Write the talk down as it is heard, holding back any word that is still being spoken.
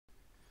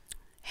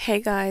Hey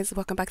guys,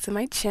 welcome back to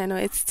my channel.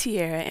 It's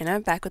Tiara and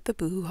I'm back with the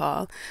Boohoo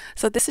haul.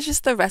 So this is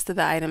just the rest of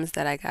the items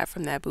that I got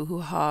from that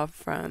Boohoo haul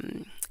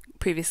from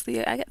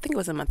previously. I think it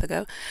was a month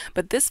ago.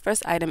 But this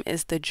first item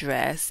is the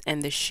dress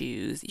and the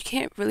shoes. You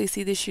can't really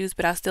see the shoes,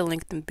 but I'll still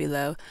link them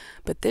below.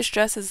 But this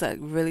dress is like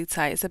really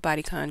tight. It's a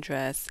bodycon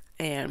dress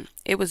and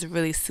it was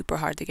really super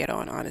hard to get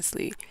on,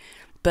 honestly.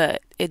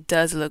 But it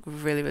does look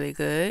really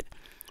good.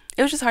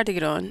 It was just hard to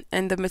get on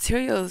and the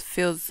material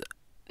feels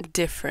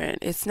different.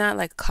 It's not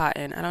like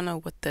cotton. I don't know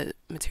what the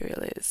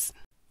material is.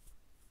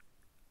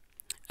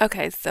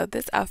 Okay, so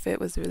this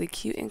outfit was really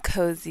cute and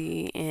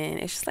cozy, and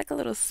it's just like a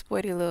little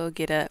sporty little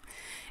get up.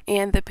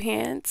 And the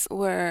pants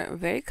were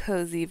very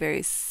cozy,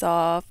 very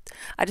soft.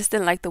 I just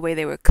didn't like the way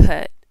they were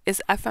cut.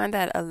 I find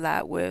that a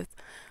lot with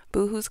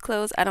Boohoo's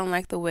clothes. I don't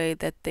like the way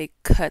that they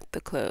cut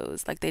the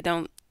clothes. Like they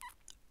don't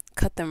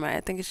cut them right.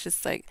 I think it's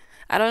just like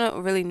I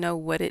don't really know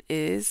what it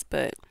is,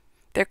 but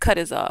their cut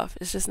is off.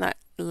 It's just not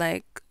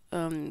like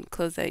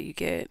clothes that you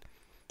get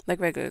like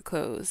regular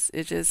clothes.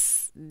 It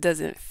just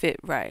doesn't fit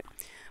right.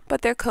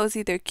 But they're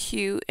cozy, they're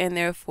cute, and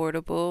they're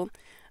affordable.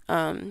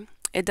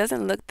 It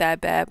doesn't look that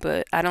bad,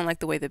 but I don't like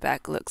the way the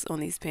back looks on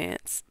these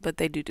pants, but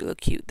they do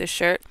look cute. The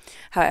shirt,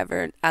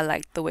 however, I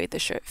like the way the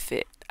shirt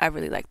fit. I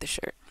really like the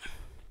shirt.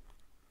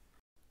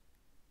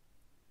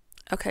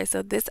 Okay,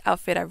 so this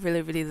outfit I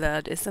really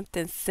loved. It's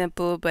something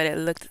simple, but it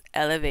looks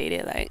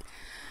elevated. Like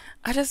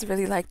I just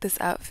really like this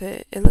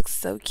outfit. It looks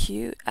so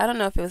cute. I don't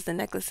know if it was the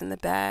necklace in the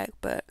bag,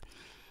 but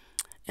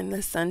in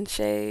the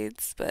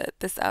sunshades, but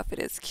this outfit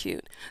is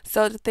cute.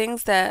 So the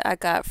things that I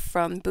got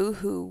from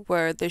Boohoo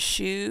were the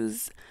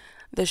shoes,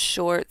 the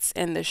shorts,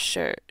 and the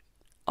shirt.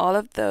 All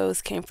of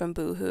those came from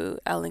Boohoo.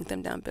 I'll link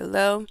them down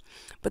below.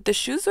 But the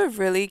shoes are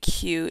really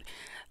cute.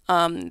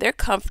 They're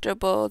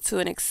comfortable to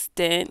an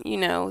extent. You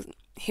know,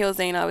 heels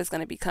ain't always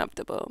going to be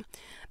comfortable.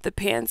 The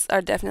pants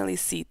are definitely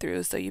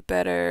see-through, so you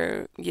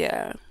better,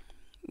 yeah,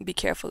 be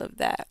careful of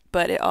that.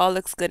 But it all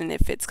looks good and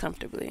it fits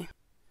comfortably.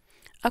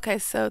 Okay,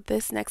 so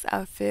this next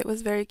outfit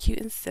was very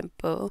cute and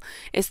simple.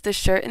 It's the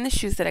shirt and the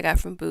shoes that I got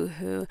from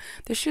Boohoo.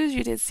 The shoes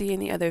you did see in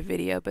the other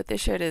video, but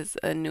this shirt is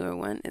a newer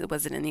one. It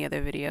wasn't in the other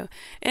video.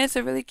 And it's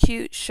a really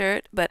cute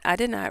shirt, but I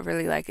did not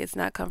really like it. It's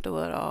not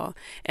comfortable at all.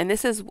 And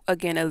this is,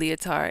 again, a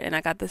leotard, and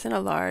I got this in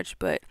a large,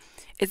 but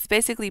it's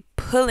basically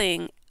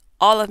pulling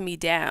all of me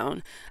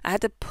down. I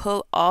had to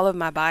pull all of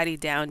my body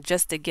down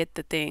just to get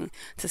the thing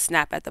to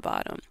snap at the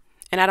bottom.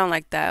 And I don't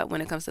like that when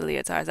it comes to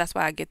leotards. That's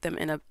why I get them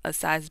in a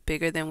size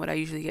bigger than what I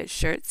usually get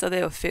shirts, so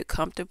they'll fit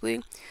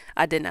comfortably.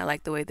 I did not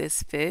like the way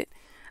this fit.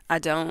 I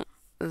don't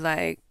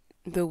like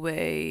the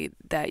way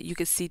that you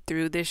can see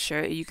through this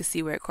shirt. You can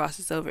see where it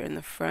crosses over in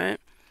the front.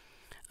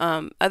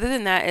 Other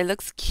than that, it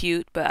looks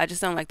cute, but I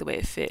just don't like the way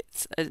it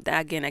fits.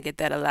 Again, I get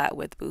that a lot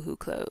with Boohoo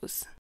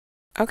clothes.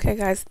 Okay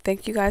guys,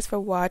 thank you guys for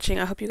watching.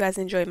 I hope you guys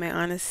enjoyed my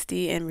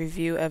honesty and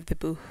review of the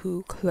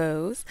Boohoo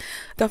clothes.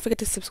 Don't forget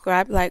to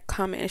subscribe, like,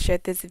 comment, and share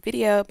this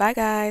video. Bye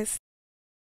guys.